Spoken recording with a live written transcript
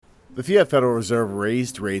The Fiat Federal Reserve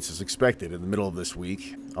raised rates as expected in the middle of this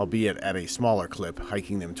week, albeit at a smaller clip,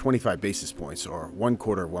 hiking them 25 basis points or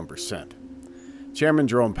 1/4%. Chairman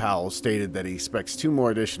Jerome Powell stated that he expects 2 more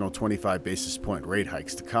additional 25 basis point rate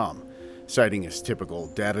hikes to come, citing his typical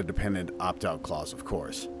data-dependent opt-out clause, of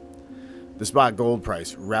course. The spot gold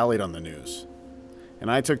price rallied on the news, and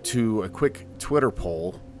I took to a quick Twitter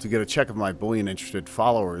poll to get a check of my bullion-interested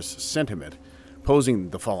followers' sentiment,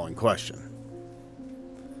 posing the following question.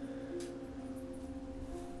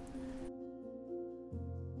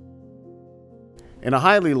 In a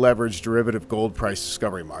highly leveraged derivative gold price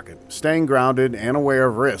discovery market, staying grounded and aware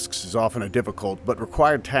of risks is often a difficult but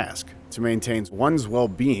required task to maintain one's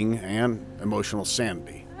well-being and emotional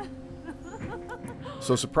sanity.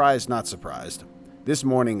 So surprised, not surprised. This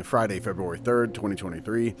morning, Friday, February 3rd,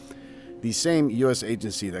 2023, the same U.S.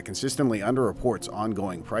 agency that consistently underreports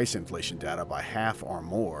ongoing price inflation data by half or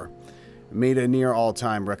more made a near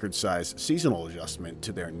all-time record-size seasonal adjustment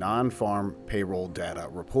to their non-farm payroll data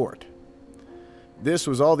report. This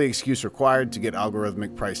was all the excuse required to get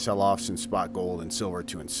algorithmic price sell-offs in spot gold and silver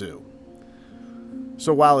to ensue.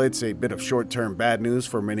 So while it's a bit of short-term bad news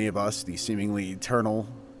for many of us, the seemingly eternal,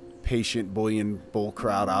 patient bullion bull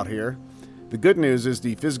crowd out here, the good news is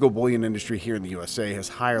the physical bullion industry here in the USA has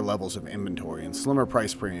higher levels of inventory and slimmer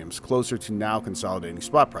price premiums closer to now consolidating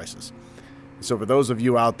spot prices. So for those of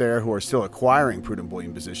you out there who are still acquiring prudent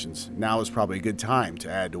bullion positions, now is probably a good time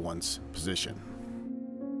to add to one's position.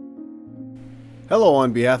 Hello,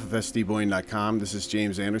 on behalf of SDBullion.com, this is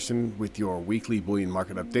James Anderson with your weekly bullion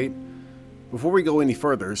market update. Before we go any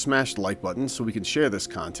further, smash the like button so we can share this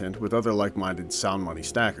content with other like-minded sound money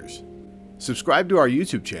stackers. Subscribe to our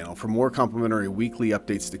YouTube channel for more complimentary weekly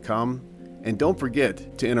updates to come, and don't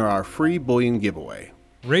forget to enter our free bullion giveaway.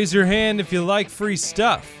 Raise your hand if you like free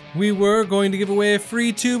stuff. We were going to give away a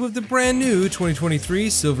free tube of the brand new 2023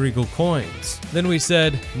 Silver Eagle coins. Then we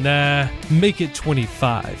said, nah, make it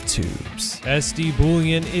 25 tubes. SD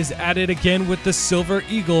Bullion is at it again with the Silver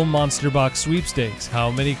Eagle Monster Box sweepstakes.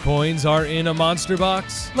 How many coins are in a Monster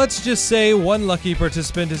Box? Let's just say one lucky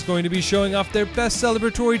participant is going to be showing off their best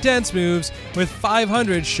celebratory dance moves with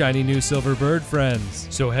 500 shiny new Silver Bird friends.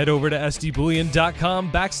 So head over to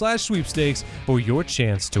sdbullion.com/sweepstakes for your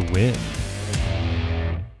chance to win.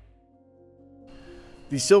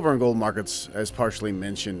 The silver and gold markets, as partially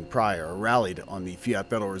mentioned prior, rallied on the Fiat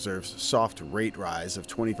Federal Reserve's soft rate rise of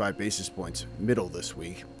 25 basis points middle this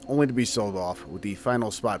week, only to be sold off with the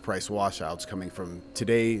final spot price washouts coming from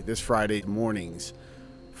this Friday morning's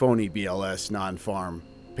phony BLS non-farm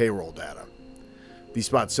payroll data. The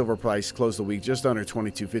spot silver price closed the week just under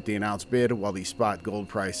 $22.50 an ounce bid, while the spot gold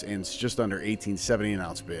price ends just under $18.70 an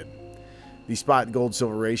ounce bid. The spot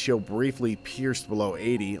gold-silver ratio briefly pierced below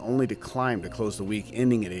 80, only to climb to close the week,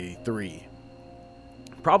 ending at 83.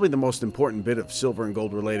 Probably the most important bit of silver and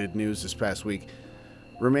gold-related news this past week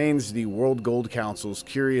remains the World Gold Council's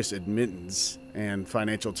curious admittance and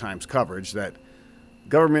Financial Times coverage that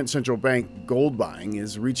government central bank gold buying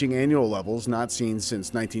is reaching annual levels not seen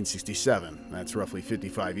since 1967. That's roughly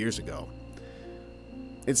 55 years ago.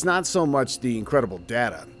 It's not so much the incredible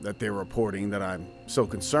data that they're reporting that I'm so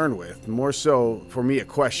concerned with, more so for me a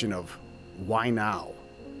question of why now?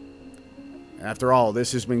 After all,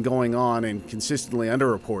 this has been going on and consistently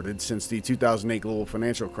underreported since the 2008 global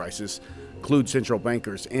financial crisis clued central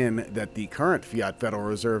bankers in that the current Fiat Federal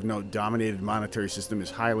Reserve note-dominated monetary system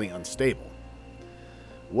is highly unstable.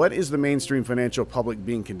 What is the mainstream financial public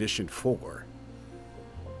being conditioned for?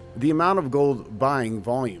 The amount of gold buying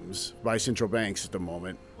volumes by central banks at the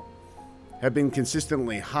moment have been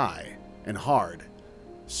consistently high and hard.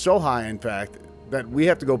 So high, in fact, that we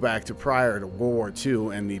have to go back to prior to World War II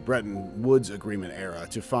and the Bretton Woods Agreement era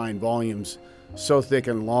to find volumes so thick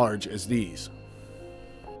and large as these.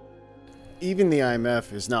 Even the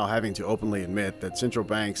IMF is now having to openly admit that central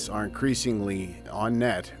banks are increasingly, on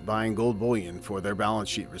net, buying gold bullion for their balance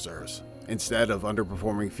sheet reserves, instead of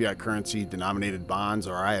underperforming fiat currency denominated bonds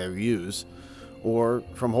or IOUs, or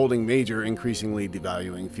from holding major increasingly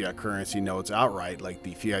devaluing fiat currency notes outright like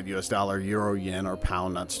the fiat US dollar, euro, yen, or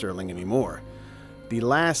pound, not sterling anymore. The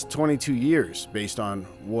last 22 years, based on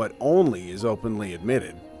what only is openly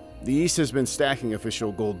admitted, the East has been stacking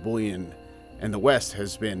official gold bullion and the West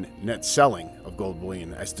has been net selling of gold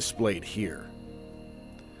bullion as displayed here.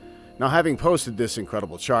 Now, having posted this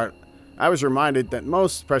incredible chart, I was reminded that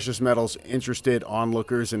most precious metals interested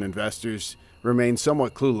onlookers and investors remain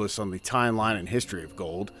somewhat clueless on the timeline and history of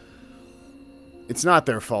gold. It's not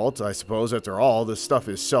their fault, I suppose. After all, this stuff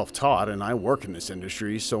is self-taught, and I work in this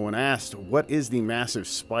industry, so when asked what is the massive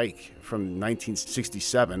spike from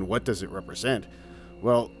 1967, what does it represent?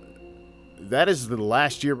 Well, that is the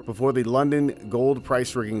last year before the London gold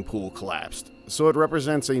price rigging pool collapsed, so it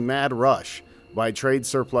represents a mad rush by trade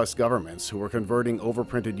surplus governments who were converting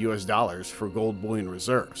overprinted US dollars for gold bullion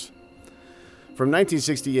reserves. From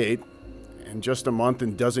 1968, and just a month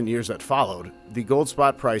and dozen years that followed, the gold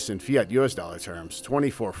spot price in fiat US dollar terms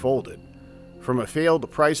 24-folded, from a failed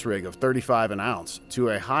price rig of $35 an ounce to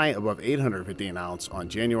a high above $850 an ounce on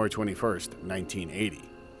January 21st, 1980.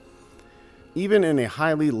 Even in a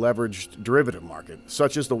highly leveraged derivative market,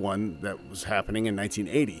 such as the one that was happening in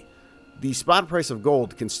 1980, the spot price of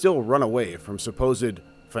gold can still run away from supposed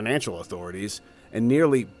financial authorities and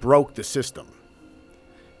nearly broke the system.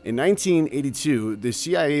 In 1982, the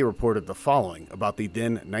CIA reported the following about the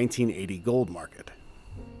then 1980 gold market.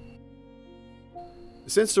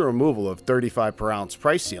 Since the removal of $35 per ounce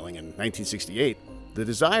price ceiling in 1968, the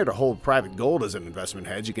desire to hold private gold as an investment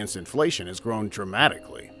hedge against inflation has grown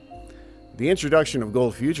dramatically. The introduction of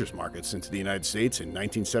gold futures markets into the United States in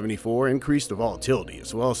 1974 increased the volatility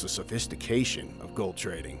as well as the sophistication of gold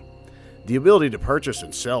trading. The ability to purchase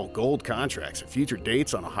and sell gold contracts at future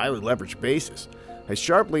dates on a highly leveraged basis has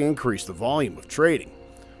sharply increased the volume of trading.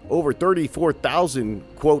 Over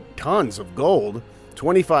 34,000, quote, tons of gold,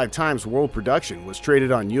 25 times world production, was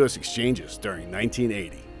traded on U.S. exchanges during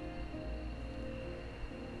 1980.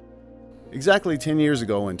 Exactly 10 years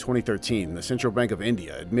ago in 2013, the Central Bank of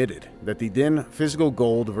India admitted that the then physical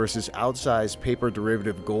gold versus outsized paper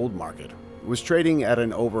derivative gold market was trading at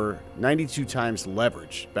an over 92 times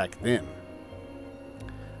leverage back then.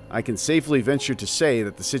 I can safely venture to say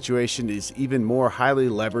that the situation is even more highly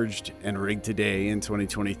leveraged and rigged today in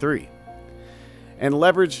 2023. And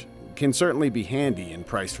leverage can certainly be handy in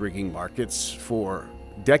price rigging markets for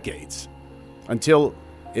decades, until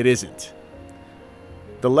it isn't.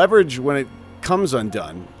 The leverage, when it comes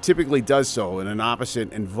undone, typically does so in an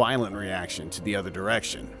opposite and violent reaction to the other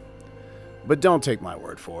direction. But don't take my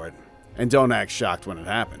word for it, and don't act shocked when it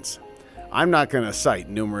happens. I'm not going to cite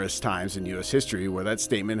numerous times in U.S. history where that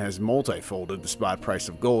statement has multi-folded the spot price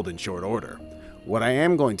of gold in short order. What I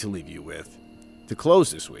am going to leave you with, to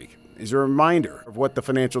close this week, is a reminder of what the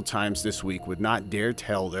Financial Times this week would not dare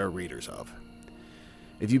tell their readers of.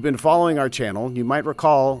 If you've been following our channel, you might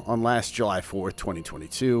recall on last July 4th,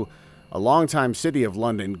 2022, a longtime City of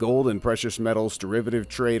London gold and precious metals derivative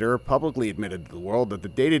trader publicly admitted to the world that the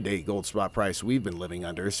day-to-day gold spot price we've been living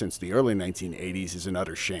under since the early 1980s is an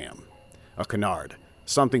utter sham. A canard,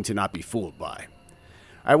 something to not be fooled by.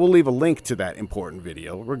 I will leave a link to that important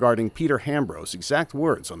video regarding Peter Hambro's exact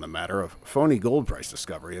words on the matter of phony gold price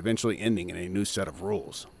discovery eventually ending in a new set of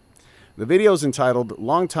rules. The video is entitled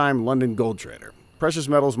Longtime London Gold Trader. Precious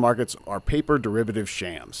metals markets are paper derivative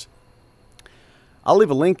shams. I'll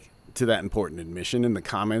leave a link to that important admission in the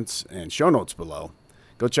comments and show notes below.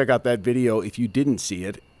 Go check out that video if you didn't see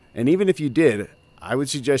it, and even if you did, I would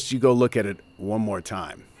suggest you go look at it one more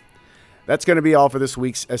time. That's going to be all for this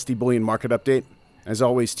week's ST Bullion Market Update. As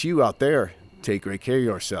always, to you out there, take great care of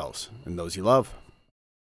yourselves and those you love.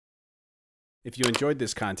 If you enjoyed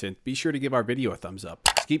this content, be sure to give our video a thumbs up.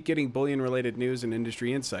 To keep getting bullion-related news and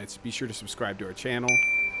industry insights, be sure to subscribe to our channel.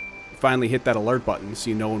 Finally, hit that alert button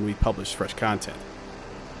so you know when we publish fresh content.